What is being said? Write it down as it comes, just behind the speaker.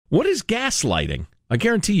What is gaslighting? I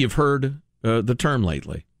guarantee you've heard the term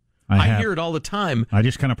lately. I hear it all the time. I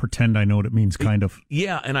just kind of pretend I know what it means, kind of.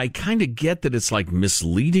 Yeah, and I kind of get that it's like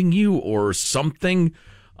misleading you or something.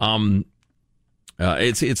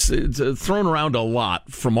 It's thrown around a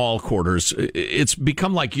lot from all quarters. It's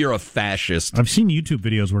become like you're a fascist. I've seen YouTube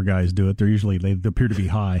videos where guys do it. They appear to be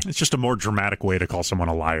high. It's just a more dramatic way to call someone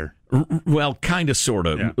a liar. Well, kind of, sort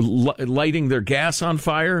of. Yeah. Lighting their gas on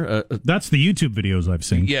fire. That's the YouTube videos I've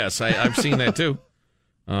seen. Yes, I've seen that too.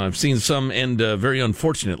 I've seen some end very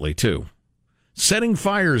unfortunately too. Setting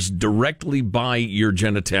fires directly by your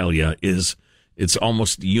genitalia it's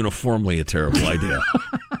almost uniformly a terrible idea.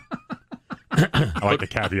 I like the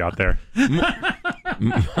caveat there.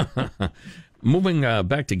 Moving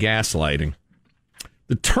back to gaslighting.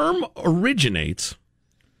 The term originates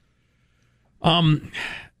from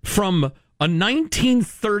a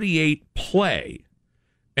 1938 play,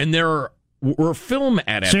 and there were film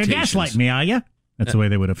adaptations. So you're gaslighting me, are you? That's the way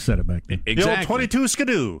they would have said it back then. Exactly. The old 22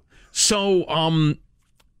 skidoo. So,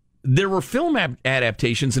 there were film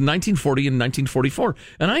adaptations in 1940 and 1944,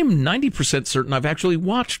 and I'm 90% certain I've actually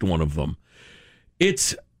watched one of them.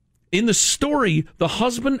 It's in the story, the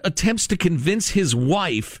husband attempts to convince his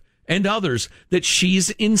wife and others that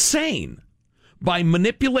she's insane by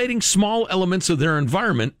manipulating small elements of their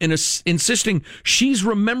environment and insisting she's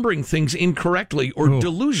remembering things incorrectly or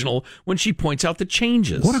delusional when she points out the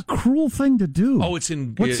changes. What a cruel thing to do. What's the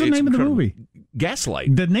name of the movie?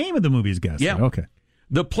 Gaslight. The name of the movie is Gaslight. Yeah. Okay.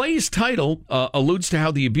 The play's title alludes to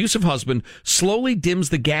how the abusive husband slowly dims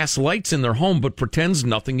the gas lights in their home but pretends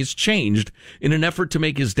nothing has changed in an effort to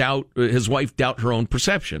make his wife doubt her own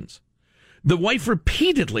perceptions. The wife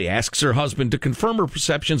repeatedly asks her husband to confirm her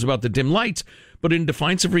perceptions about the dim lights, but in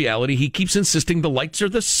defiance of reality, he keeps insisting the lights are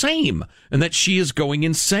the same and that she is going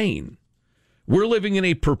insane. We're living in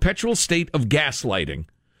a perpetual state of gaslighting.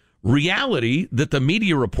 Reality that the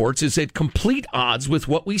media reports is at complete odds with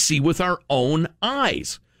what we see with our own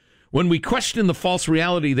eyes. When we question the false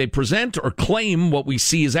reality they present or claim what we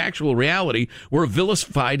see is actual reality, we're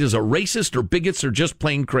vilified as a racist or bigots or just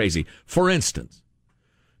plain crazy. For instance,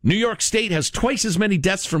 New York State has twice as many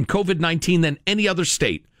deaths from COVID-19 than any other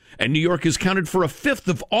state, and New York is counted for a fifth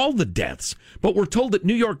of all the deaths. But we're told that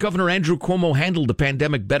New York Governor Andrew Cuomo handled the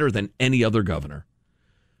pandemic better than any other governor.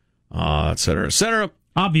 Et cetera, et cetera.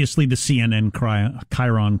 Obviously, the CNN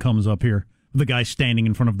chyron comes up here. The guy standing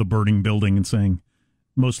in front of the burning building and saying,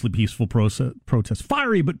 mostly peaceful protest.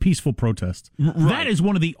 Fiery but peaceful protest. Right. That is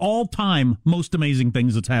one of the all-time most amazing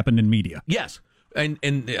things that's happened in media. Yes. And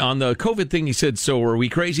on the COVID thing, he said, so are we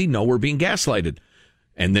crazy? No, we're being gaslighted.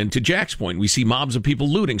 And then to Jack's point, we see mobs of people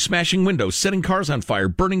looting, smashing windows, setting cars on fire,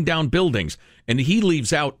 burning down buildings. And he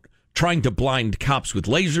leaves out trying to blind cops with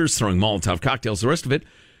lasers, throwing Molotov cocktails, the rest of it.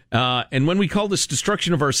 And when we call this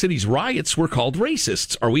destruction of our cities riots, we're called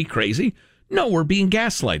racists. Are we crazy? No, we're being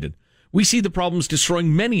gaslighted. We see the problems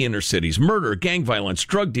destroying many inner cities: murder, gang violence,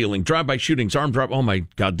 drug dealing, drive-by shootings, armed robbery. Oh, my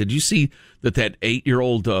God. Did you see that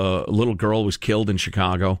 8-year-old little girl was killed in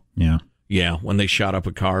Chicago? Yeah. Yeah, when they shot up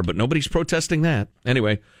a car, but nobody's protesting that.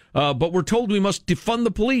 Anyway, but we're told we must defund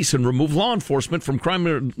the police and remove law enforcement from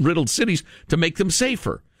crime-riddled cities to make them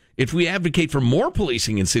safer. If we advocate for more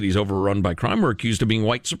policing in cities overrun by crime, we're accused of being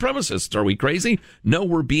white supremacists. Are we crazy? No,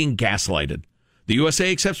 we're being gaslighted. The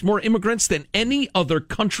USA accepts more immigrants than any other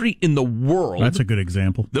country in the world. That's a good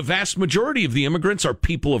example. The vast majority of the immigrants are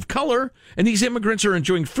people of color, and these immigrants are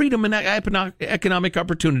enjoying freedom and economic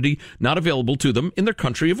opportunity not available to them in their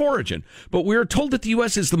country of origin. But we are told that the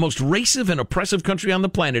U.S. is the most racist and oppressive country on the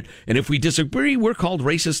planet, and if we disagree, we're called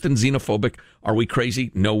racist and xenophobic. Are we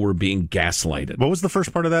crazy? No, we're being gaslighted. What was the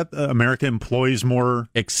first part of that? America employs more...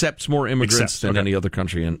 Accepts more immigrants than any other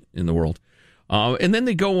country in the world. And then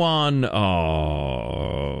they go on,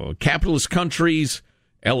 capitalist countries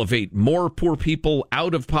elevate more poor people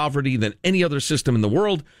out of poverty than any other system in the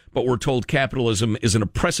world, but we're told capitalism is an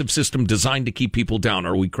oppressive system designed to keep people down.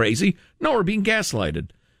 Are we crazy? No, we're being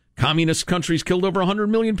gaslighted. Communist countries killed over 100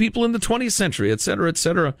 million people in the 20th century, et cetera, et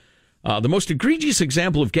cetera. The most egregious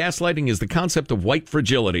example of gaslighting is the concept of white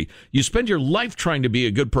fragility. You spend your life trying to be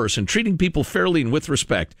a good person, treating people fairly and with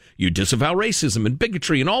respect. You disavow racism and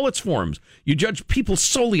bigotry in all its forms. You judge people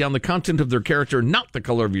solely on the content of their character, not the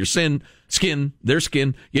color of your skin, their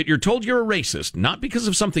skin. Yet you're told you're a racist, not because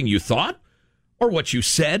of something you thought, or what you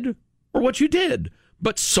said, or what you did,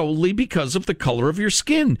 but solely because of the color of your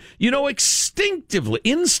skin. You know instinctively,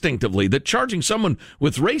 that charging someone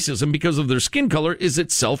with racism because of their skin color is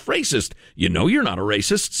itself racist. You know you're not a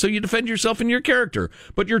racist, so you defend yourself in your character.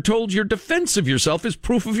 But you're told your defense of yourself is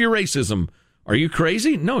proof of your racism. Are you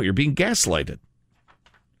crazy? No, you're being gaslighted.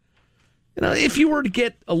 if you were to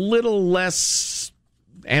get a little less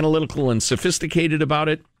analytical and sophisticated about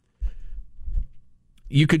it,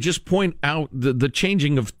 you could just point out the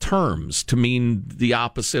changing of terms to mean the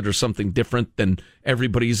opposite or something different than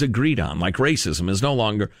everybody's agreed on. Like racism is no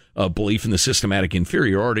longer a belief in the systematic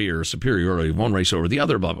inferiority or superiority of one race over the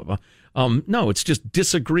other, blah, blah, blah. No, it's just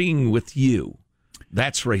disagreeing with you.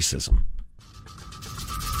 That's racism.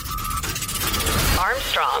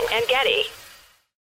 Armstrong and Getty.